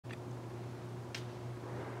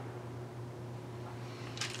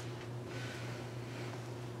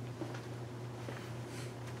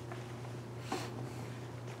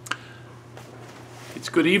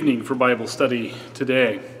Good evening for Bible study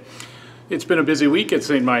today. It's been a busy week at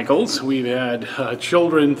St. Michael's. We've had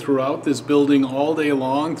children throughout this building all day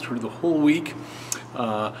long through the whole week.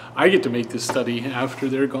 I get to make this study after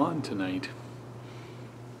they're gone tonight.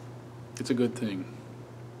 It's a good thing.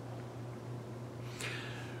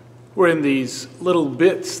 We're in these little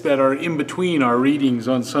bits that are in between our readings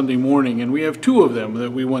on Sunday morning, and we have two of them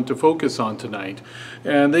that we want to focus on tonight.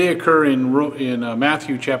 And they occur in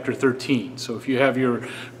Matthew chapter 13. So if you have your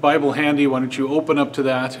Bible handy, why don't you open up to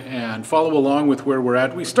that and follow along with where we're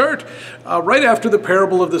at. We start right after the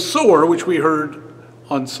parable of the sower, which we heard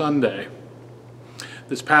on Sunday,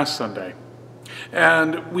 this past Sunday.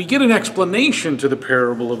 And we get an explanation to the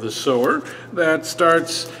parable of the sower that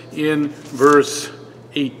starts in verse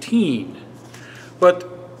 18. But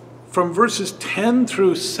from verses 10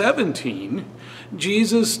 through 17,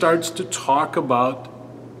 Jesus starts to talk about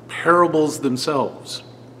parables themselves.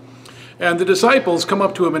 And the disciples come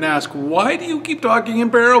up to him and ask, "Why do you keep talking in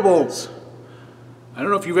parables?" I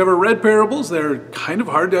don't know if you've ever read parables. They're kind of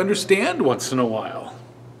hard to understand once in a while.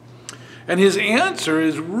 And his answer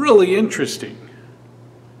is really interesting.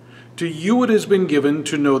 To you it has been given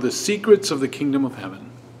to know the secrets of the kingdom of heaven.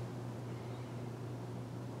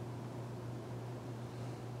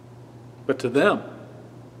 But to them,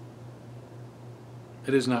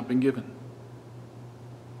 it has not been given.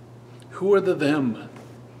 Who are the them?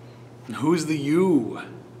 And who's the you?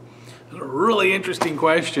 Those are really interesting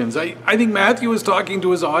questions. I think Matthew is talking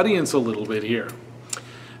to his audience a little bit here.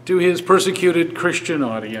 To his persecuted Christian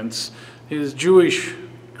audience, his Jewish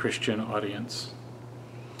Christian audience.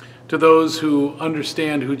 To those who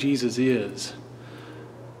understand who Jesus is.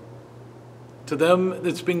 To them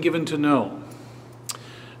that's been given to know.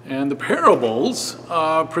 And the parables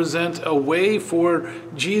present a way for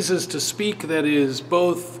Jesus to speak that is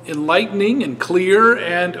both enlightening and clear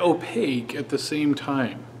and opaque at the same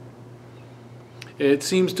time. It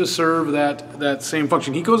seems to serve that same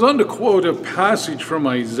function. He goes on to quote a passage from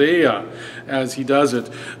Isaiah as he does it.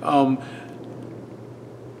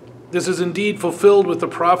 This is indeed fulfilled with the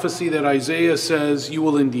prophecy that Isaiah says, "You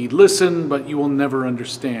will indeed listen, but you will never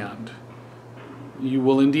understand. You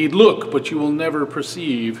will indeed look, but you will never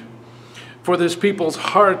perceive. For this people's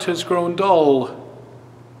heart has grown dull,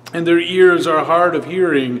 and their ears are hard of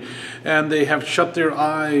hearing, and they have shut their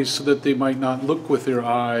eyes so that they might not look with their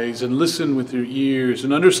eyes, and listen with their ears,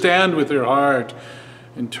 and understand with their heart,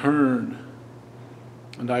 and turn,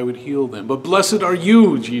 and I would heal them. But blessed are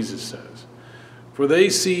you," Jesus says, "for they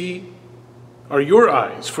see, are your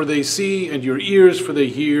eyes, for they see, and your ears, for they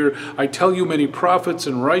hear. I tell you, many prophets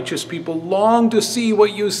and righteous people long to see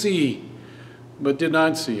what you see, but did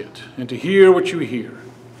not see it, and to hear what you hear,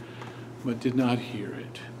 but did not hear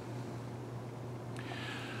it."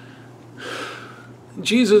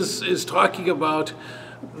 Jesus is talking about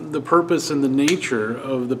the purpose and the nature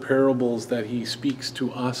of the parables that he speaks to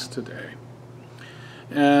us today.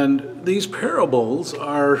 And these parables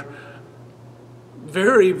are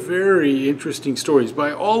very, very interesting stories.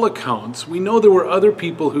 By all accounts, we know there were other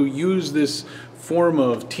people who used this form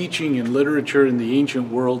of teaching and literature in the ancient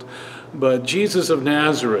world, but Jesus of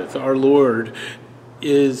Nazareth, our Lord,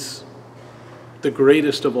 is the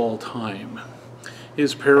greatest of all time.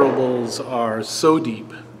 His parables are so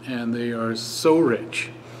deep and they are so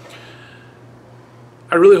rich.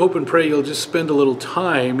 I really hope and pray you'll just spend a little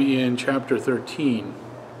time in chapter 13.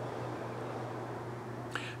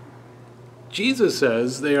 Jesus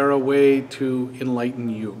says they are a way to enlighten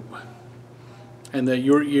you, and that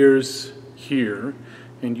your ears hear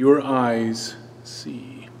and your eyes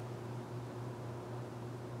see.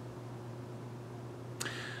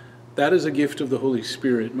 That is a gift of the Holy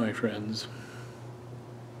Spirit, my friends.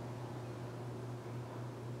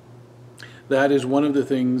 That is one of the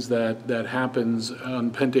things that happens on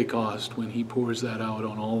Pentecost when he pours that out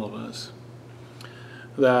on all of us.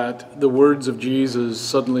 That the words of Jesus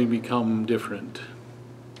suddenly become different.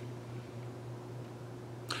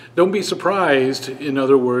 Don't be surprised, in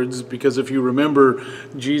other words, because if you remember,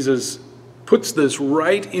 Jesus puts this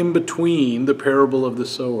right in between the parable of the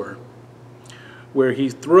sower, where he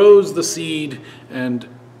throws the seed and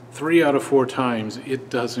 3 out of 4 times it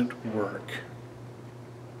doesn't work.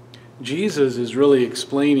 Jesus is really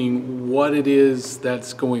explaining what it is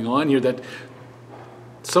that's going on here, that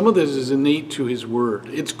some of this is innate to his word.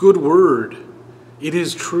 It's good word. It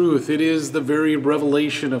is truth. It is the very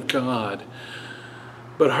revelation of God.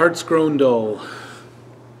 But hearts grown dull,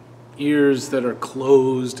 ears that are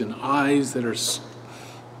closed, and eyes that are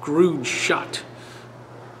screwed shut,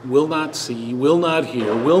 will not see, will not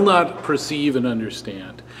hear, will not perceive and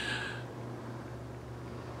understand.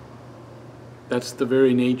 That's the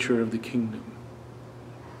very nature of the kingdom.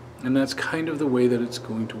 And that's kind of the way that it's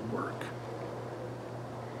going to work.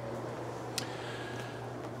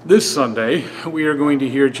 This Sunday, we are going to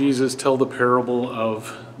hear Jesus tell the parable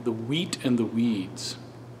of the wheat and the weeds.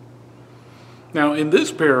 Now, in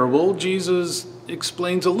this parable, Jesus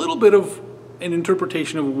explains a little bit of an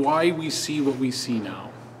interpretation of why we see what we see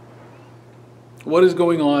now. What is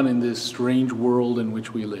going on in this strange world in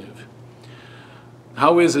which we live?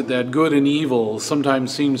 How is it that good and evil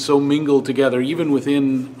sometimes seem so mingled together, even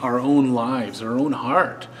within our own lives, our own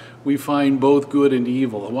heart? We find both good and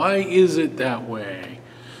evil. Why is it that way?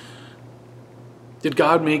 Did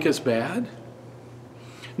God make us bad?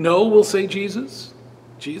 No, will say Jesus.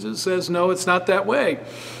 Jesus says, no, it's not that way.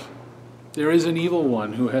 There is an evil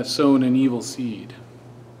one who has sown an evil seed.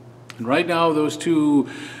 And right now, those two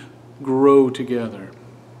grow together,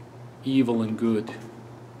 evil and good.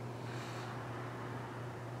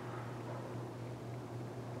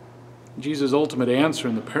 Jesus' ultimate answer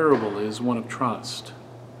in the parable is one of trust.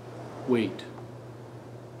 Wait.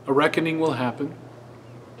 A reckoning will happen.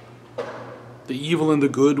 The evil and the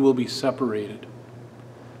good will be separated.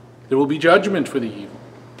 There will be judgment for the evil,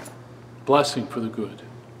 blessing for the good.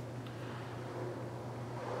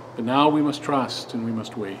 But now we must trust and we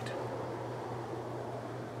must wait.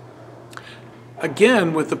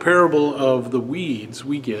 Again, with the parable of the weeds,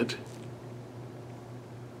 we get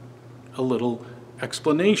a little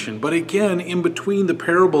explanation. But again, in between the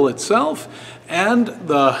parable itself and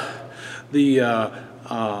the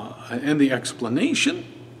explanation,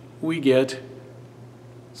 we get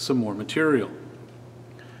some more material.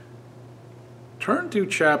 Turn to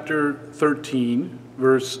chapter 13,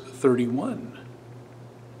 verse 31.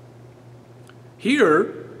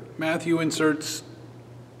 Here, Matthew inserts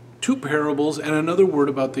two parables and another word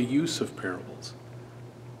about the use of parables.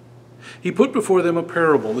 He put before them a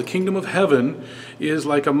parable. The kingdom of heaven is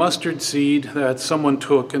like a mustard seed that someone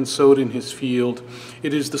took and sowed in his field.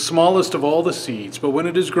 It is the smallest of all the seeds, but when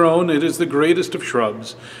it is grown, it is the greatest of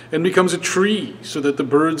shrubs and becomes a tree so that the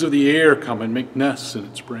birds of the air come and make nests in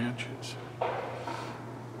its branches.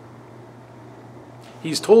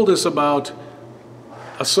 He's told us about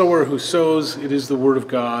a sower who sows, it is the word of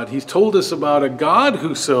God. He's told us about a God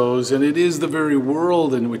who sows, and it is the very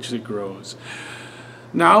world in which it grows.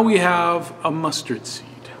 Now we have a mustard seed.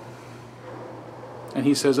 And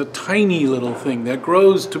he says a tiny little thing that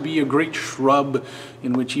grows to be a great shrub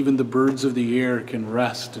in which even the birds of the air can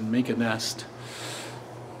rest and make a nest.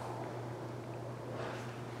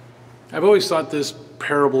 I've always thought this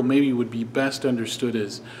parable maybe would be best understood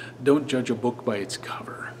as don't judge a book by its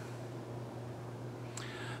cover.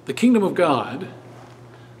 The kingdom of God,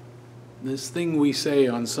 this thing we say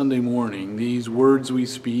on Sunday morning, these words we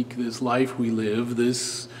speak, this life we live,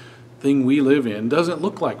 this thing we live in, doesn't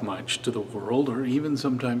look like much to the world or even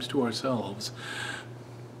sometimes to ourselves.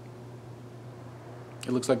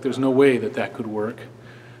 It looks like there's no way that could work.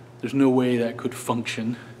 There's no way that could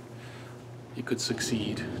function. It could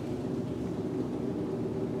succeed.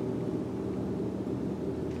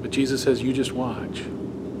 But Jesus says, you just watch.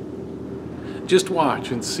 Just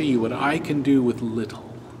watch and see what I can do with little.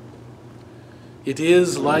 It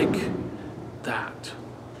is like that,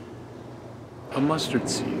 a mustard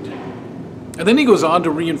seed. And then he goes on to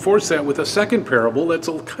reinforce that with a second parable that's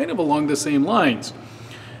kind of along the same lines.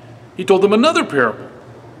 He told them another parable.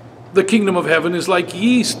 The kingdom of heaven is like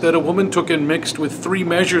yeast that a woman took and mixed with 3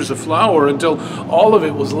 measures of flour until all of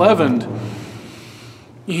it was leavened.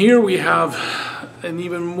 Here we have an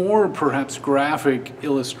even more perhaps graphic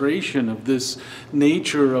illustration of this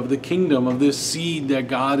nature of the kingdom, of this seed that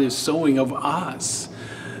God is sowing of us.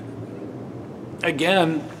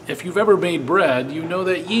 Again, if you've ever made bread, you know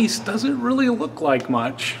that yeast doesn't really look like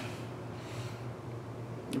much.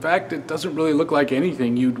 In fact, it doesn't really look like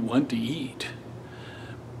anything you'd want to eat.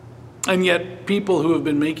 And yet, people who have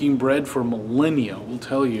been making bread for millennia will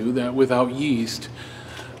tell you that without yeast,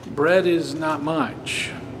 bread is not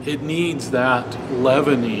much. It needs that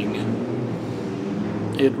leavening.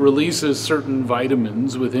 It releases certain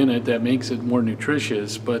vitamins within it that makes it more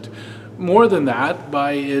nutritious, but more than that,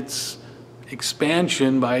 by its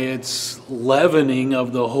expansion, by its leavening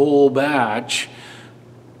of the whole batch,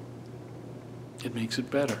 it makes it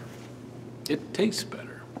better. It tastes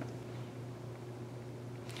better.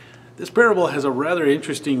 This parable has a rather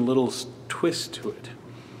interesting little twist to it.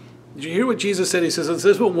 Did you hear what Jesus said? He says,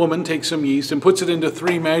 this woman takes some yeast and puts it into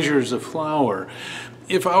 3 measures of flour.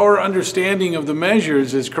 If our understanding of the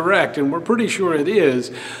measures is correct, and we're pretty sure it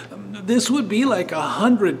is, this would be like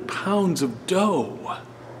 100 pounds of dough.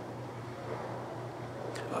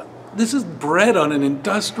 This is bread on an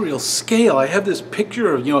industrial scale. I have this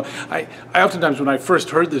picture of, I oftentimes when I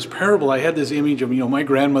first heard this parable, I had this image of, my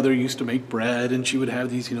grandmother used to make bread and she would have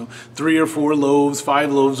these, 3 or 4 loaves,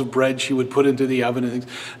 5 loaves of bread she would put into the oven and things.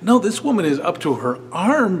 No, this woman is up to her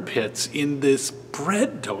armpits in this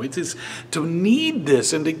bread dough. To knead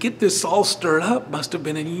this and to get this all stirred up must have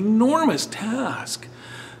been an enormous task.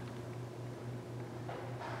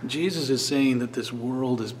 Jesus is saying that this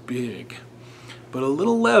world is big. But a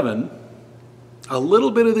little leaven, a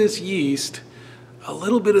little bit of this yeast, a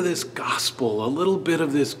little bit of this gospel, a little bit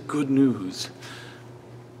of this good news,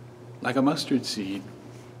 like a mustard seed,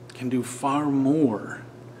 can do far more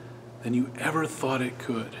than you ever thought it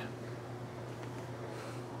could.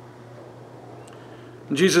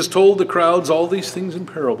 Jesus told the crowds all these things in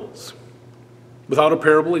parables. Without a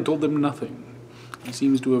parable, he told them nothing. He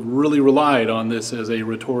seems to have really relied on this as a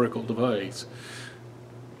rhetorical device.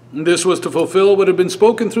 This was to fulfill what had been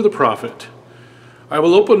spoken through the prophet. I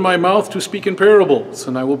will open my mouth to speak in parables,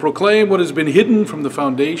 and I will proclaim what has been hidden from the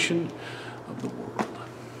foundation of the world.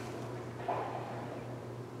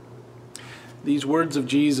 These words of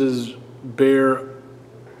Jesus bear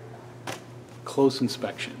close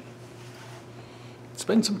inspection.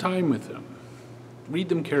 Spend some time with them. Read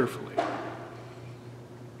them carefully.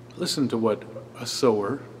 Listen to what a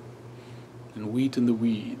sower and wheat in the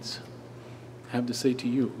weeds have to say to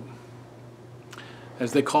you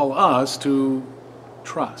as they call us to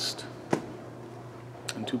trust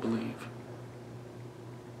and to believe.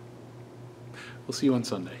 We'll see you on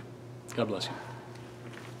Sunday. God bless you.